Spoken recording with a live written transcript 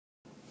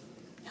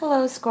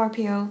Hello,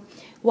 Scorpio.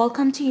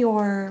 Welcome to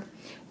your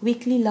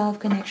weekly love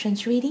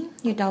connections reading,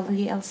 your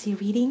WLC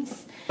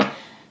readings.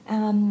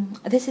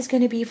 This is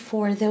going to be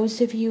for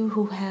those of you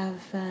who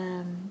have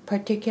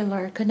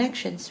particular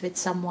connections with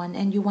someone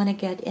and you want to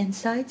get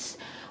insights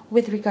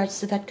with regards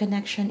to that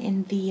connection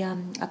in the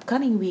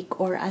upcoming week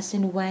or as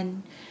in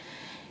when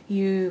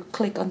you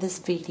click on this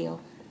video.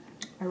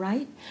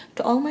 Alright?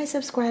 To all my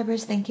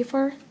subscribers, thank you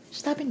for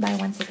stopping by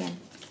once again.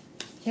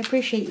 I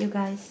appreciate you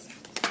guys.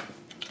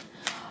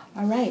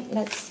 Alright,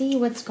 let's see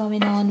what's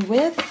going on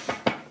with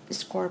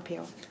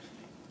Scorpio.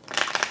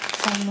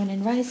 Sun, Moon,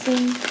 and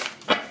Rising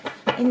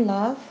in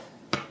love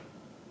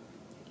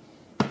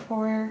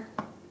for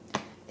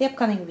the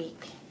upcoming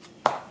week.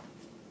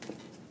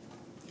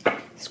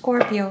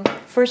 Scorpio,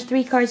 first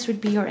three cards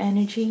would be your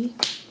energy.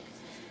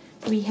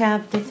 We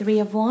have the Three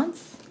of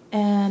Wands,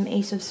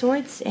 Ace of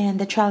Swords, and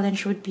the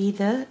challenge would be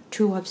the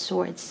Two of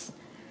Swords.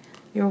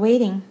 You're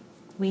waiting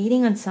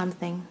on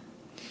something,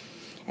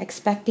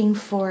 expecting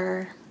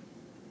for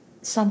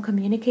some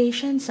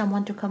communication,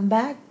 someone to come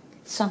back,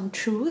 some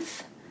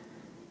truth,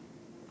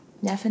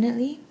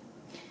 definitely,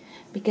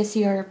 because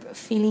you're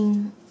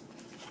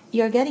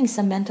getting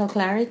some mental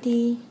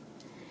clarity.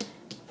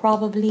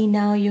 Probably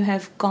now you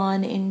have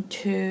gone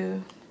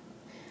into,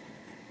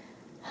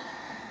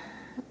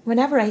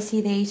 whenever I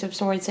see the Ace of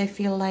Swords, I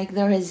feel like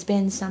there has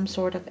been some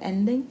sort of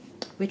ending,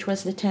 which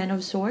was the Ten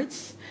of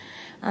Swords,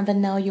 and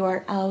then now you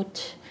are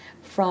out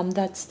from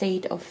that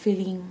state of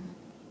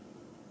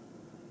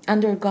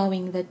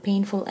undergoing that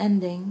painful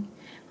ending,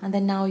 and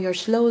then now you're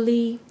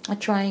slowly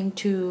trying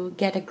to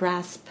get a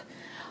grasp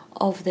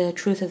of the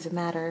truth of the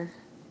matter.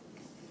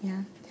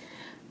 Yeah,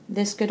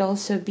 this could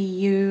also be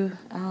you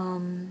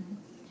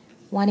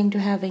wanting to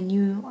have a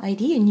new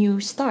idea, a new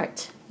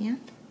start. Yeah,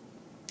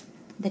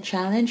 the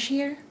challenge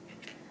here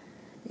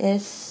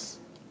is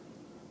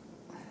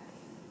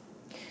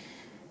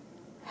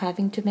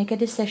having to make a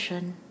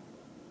decision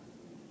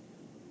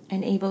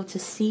and able to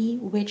see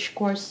which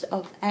course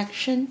of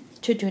action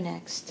to do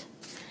next.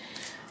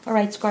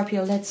 Alright,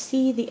 Scorpio, let's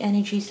see the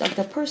energies of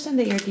the person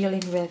that you're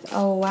dealing with.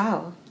 Oh,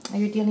 wow. Are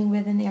you dealing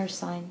with an air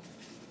sign?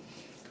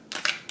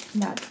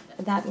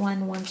 That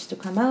one wants to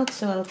come out,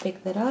 so I'll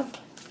pick that up.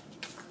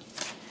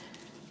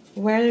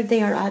 Where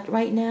they are at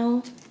right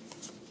now.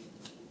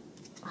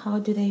 How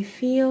do they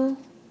feel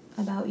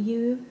about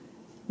you?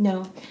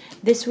 No,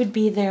 this would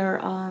be their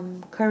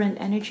current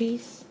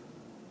energies.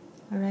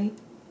 Alright.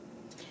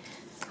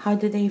 How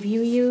do they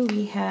view you?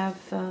 We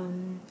have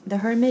the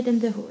Hermit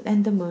and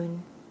the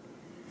Moon.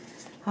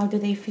 How do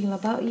they feel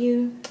about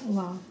you?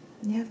 Well,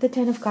 you have the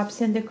Ten of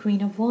Cups and the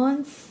Queen of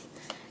Wands.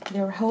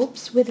 Their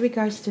hopes with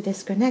regards to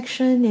this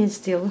connection is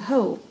still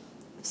hope.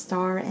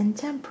 Star and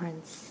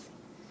Temperance.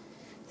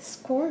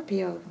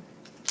 Scorpio.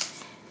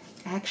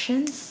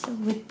 Actions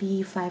would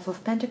be Five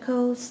of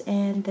Pentacles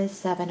and the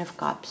Seven of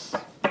Cups.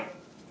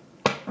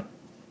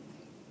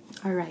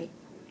 Alright.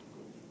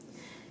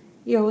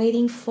 You're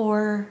waiting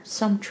for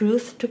some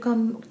truth to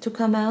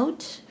come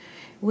out,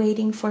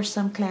 waiting for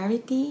some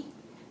clarity.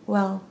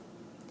 Well,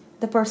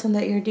 the person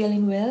that you're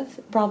dealing with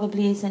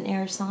probably is an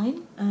air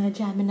sign,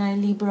 Gemini,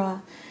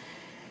 Libra,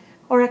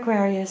 or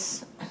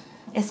Aquarius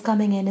is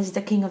coming in as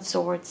the King of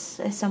Swords,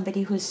 as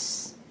somebody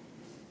who's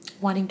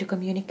wanting to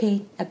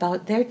communicate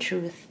about their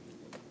truth.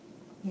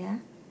 Yeah.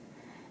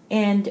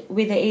 And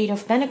with the Eight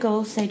of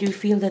Pentacles, I do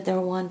feel that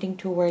they're wanting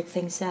to work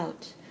things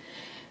out.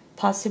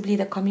 Possibly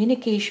the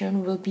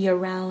communication will be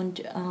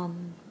around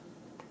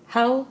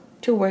how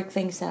to work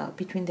things out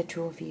between the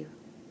two of you.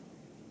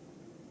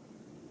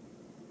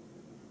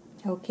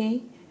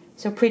 Okay?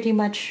 So pretty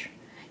much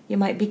you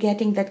might be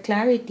getting that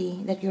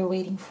clarity that you're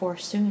waiting for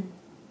soon.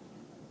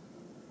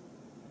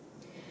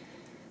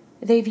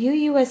 They view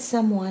you as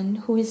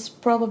someone who is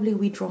probably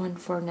withdrawn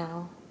for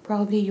now.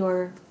 Probably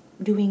you're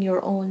doing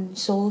your own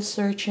soul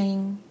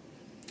searching,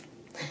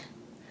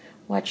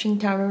 watching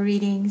tarot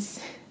readings,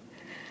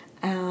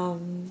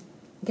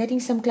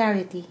 getting some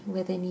clarity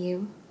within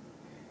you,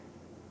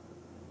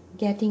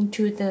 getting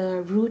to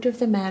the root of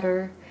the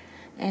matter,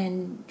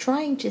 and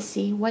trying to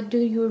see what do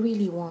you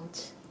really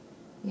want.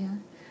 Yeah,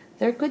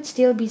 there could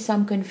still be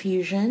some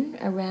confusion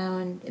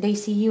around. They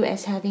see you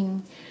as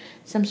having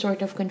some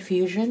sort of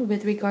confusion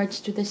with regards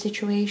to the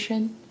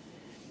situation.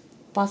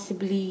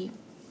 Possibly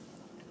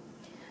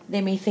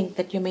they may think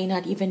that you may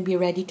not even be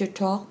ready to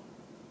talk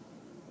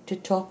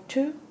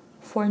to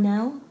for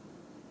now,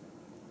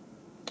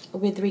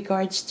 with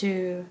regards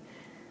to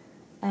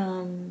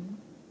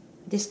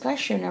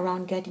discussion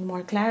around getting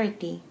more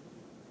clarity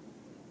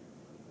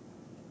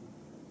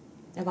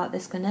about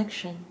this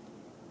connection.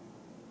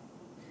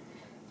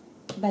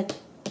 But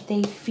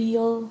they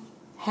feel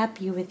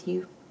happy with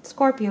you.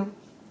 Scorpio,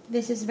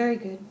 this is very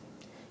good.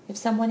 If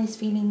someone is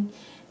feeling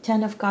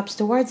Ten of Cups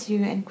towards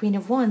you and Queen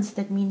of Wands,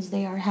 that means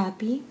they are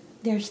happy.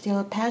 They're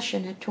still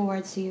passionate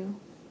towards you.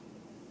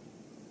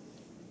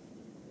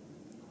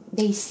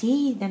 They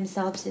see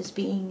themselves as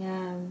being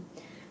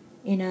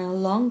in a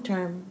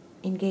long-term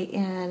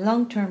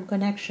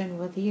connection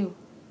with you.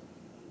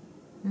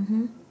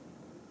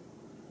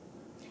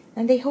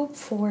 And they hope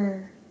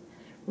for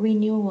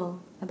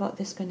renewal about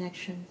this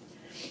connection.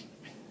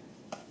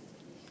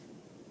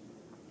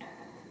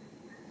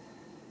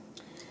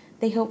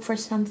 They hope for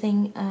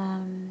something.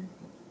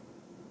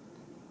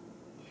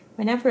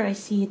 Whenever I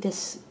see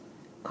this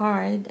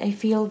card, I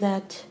feel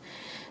that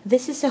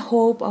this is a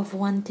hope of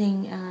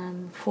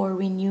wanting for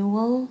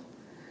renewal,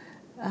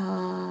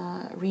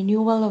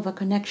 renewal of a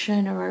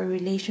connection or a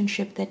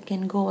relationship that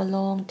can go a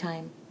long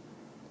time.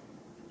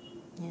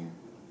 Yeah.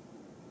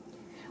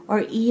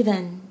 Or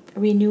even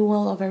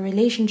renewal of a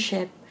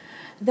relationship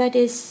that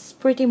is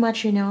pretty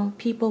much,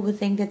 people would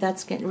think that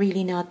that's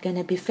really not going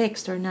to be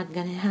fixed or not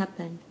going to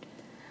happen.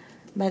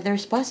 But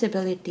there's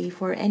possibility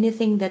for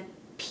anything that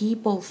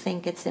people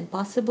think it's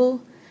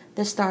impossible.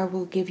 The star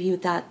will give you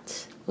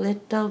that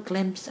little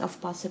glimpse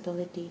of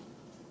possibility.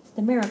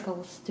 The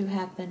miracles to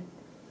happen.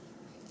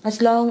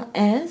 As long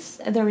as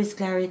there is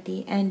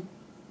clarity. And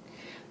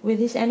with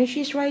these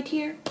energies right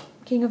here,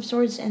 King of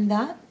Swords and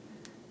that,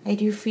 I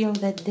do feel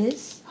that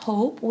this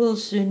hope will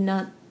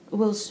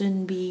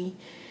soon be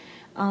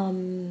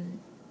coming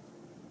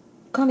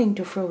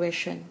to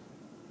fruition.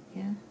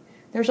 Yeah.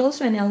 There's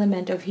also an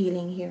element of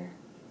healing here.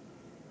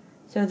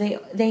 So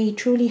they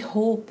truly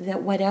hope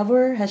that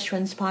whatever has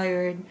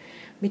transpired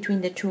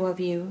between the two of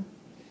you,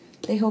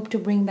 they hope to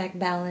bring back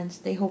balance.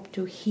 They hope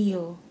to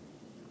heal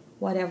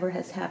whatever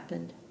has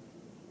happened.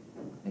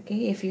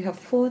 Okay, if you have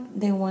fought,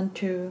 they want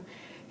to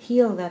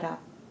heal that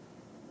up.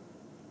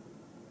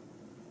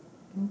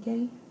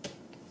 Okay.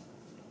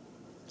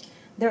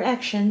 Their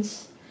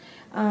actions,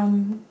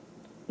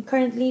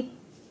 currently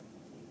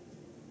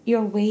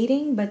you're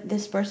waiting, but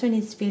this person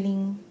is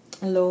feeling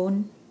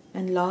alone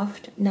and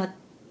loved, not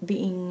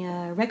being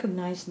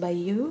recognized by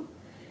you,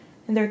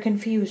 and they're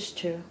confused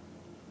too.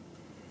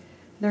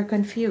 They're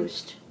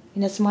confused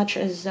in as much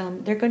as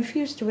they're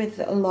confused with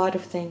a lot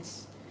of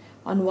things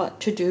on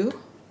what to do.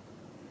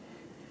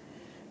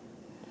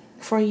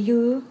 For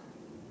you,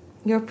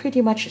 you're pretty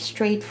much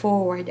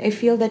straightforward. I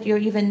feel that you're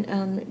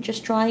even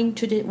just trying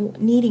to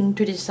needing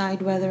to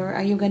decide whether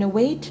are you gonna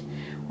wait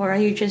or are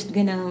you just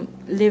gonna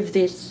live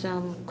this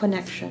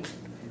connection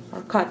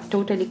or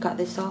totally cut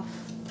this off.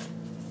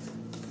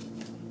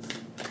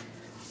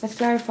 Let's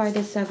clarify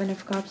the Seven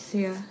of Cups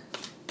here.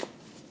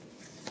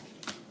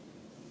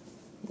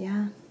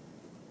 Yeah.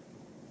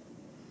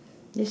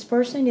 This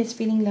person is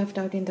feeling left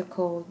out in the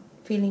cold,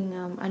 feeling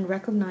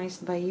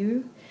unrecognized by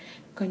you,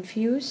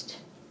 confused,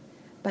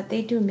 but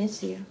they do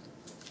miss you.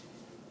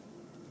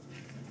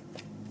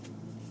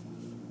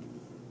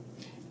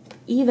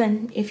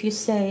 Even if you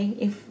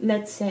say,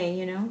 let's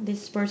say,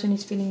 this person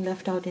is feeling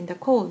left out in the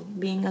cold,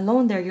 being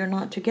alone there, you're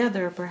not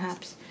together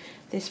perhaps.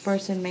 This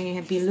person may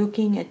be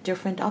looking at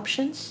different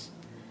options,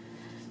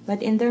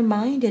 but in their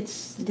mind,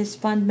 it's this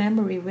fond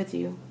memory with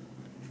you.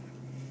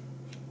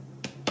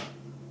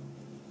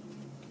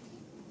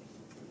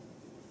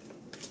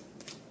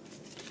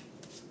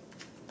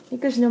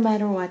 Because no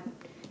matter what,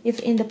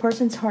 if in the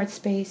person's heart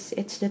space,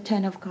 it's the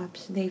Ten of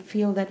Cups, they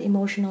feel that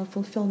emotional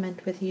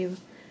fulfillment with you,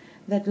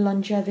 that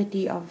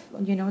longevity of,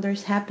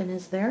 there's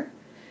happiness there.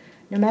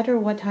 No matter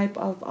what type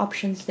of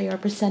options they are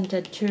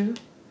presented to,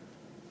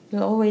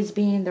 you'll always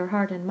be in their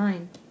heart and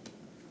mind.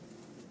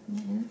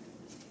 Yeah.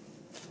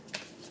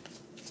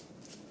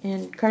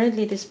 And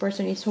currently this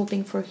person is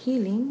hoping for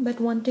healing, but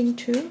wanting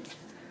to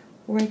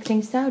work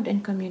things out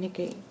and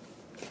communicate.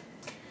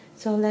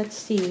 So let's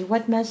see,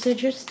 what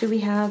messages do we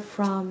have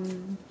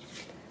from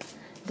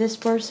this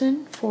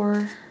person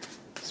for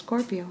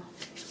Scorpio?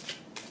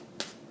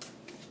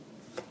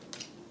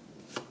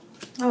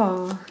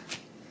 Oh,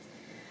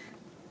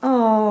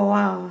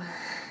 wow.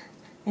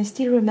 I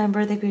still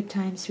remember the good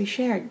times we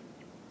shared.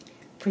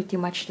 Pretty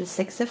much the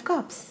Six of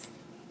Cups.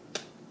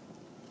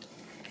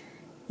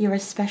 You are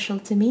special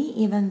to me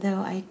even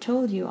though I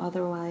told you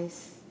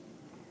otherwise.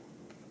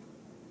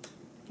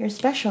 You're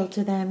special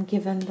to them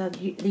given that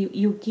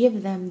you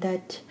give them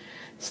that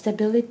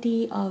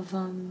stability of,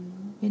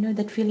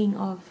 that feeling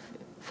of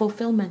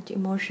fulfillment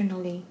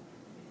emotionally.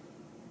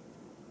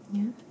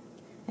 Yeah.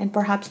 And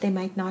perhaps they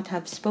might not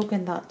have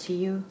spoken that to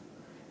you.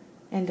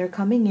 And they're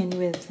coming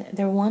in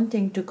they're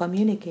wanting to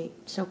communicate.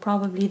 So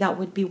probably that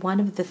would be one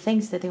of the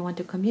things that they want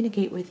to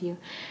communicate with you.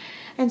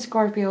 And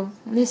Scorpio,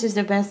 this is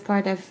the best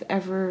card I've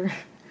ever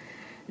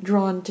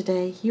drawn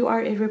today. You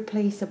are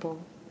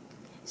irreplaceable.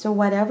 So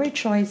whatever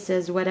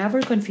choices, whatever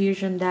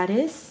confusion that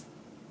is,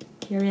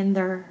 you're in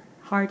their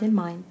heart and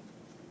mind.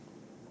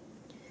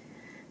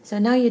 So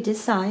now you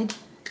decide.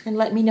 And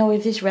let me know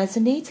if this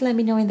resonates. Let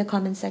me know in the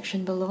comment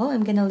section below.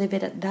 I'm going to leave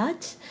it at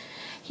that.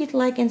 Hit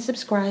like and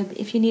subscribe.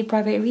 If you need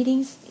private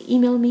readings,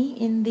 email me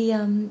in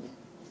the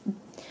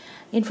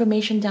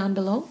information down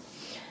below.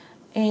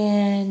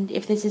 And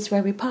if this is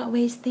where we part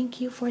ways, thank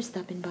you for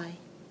stopping by.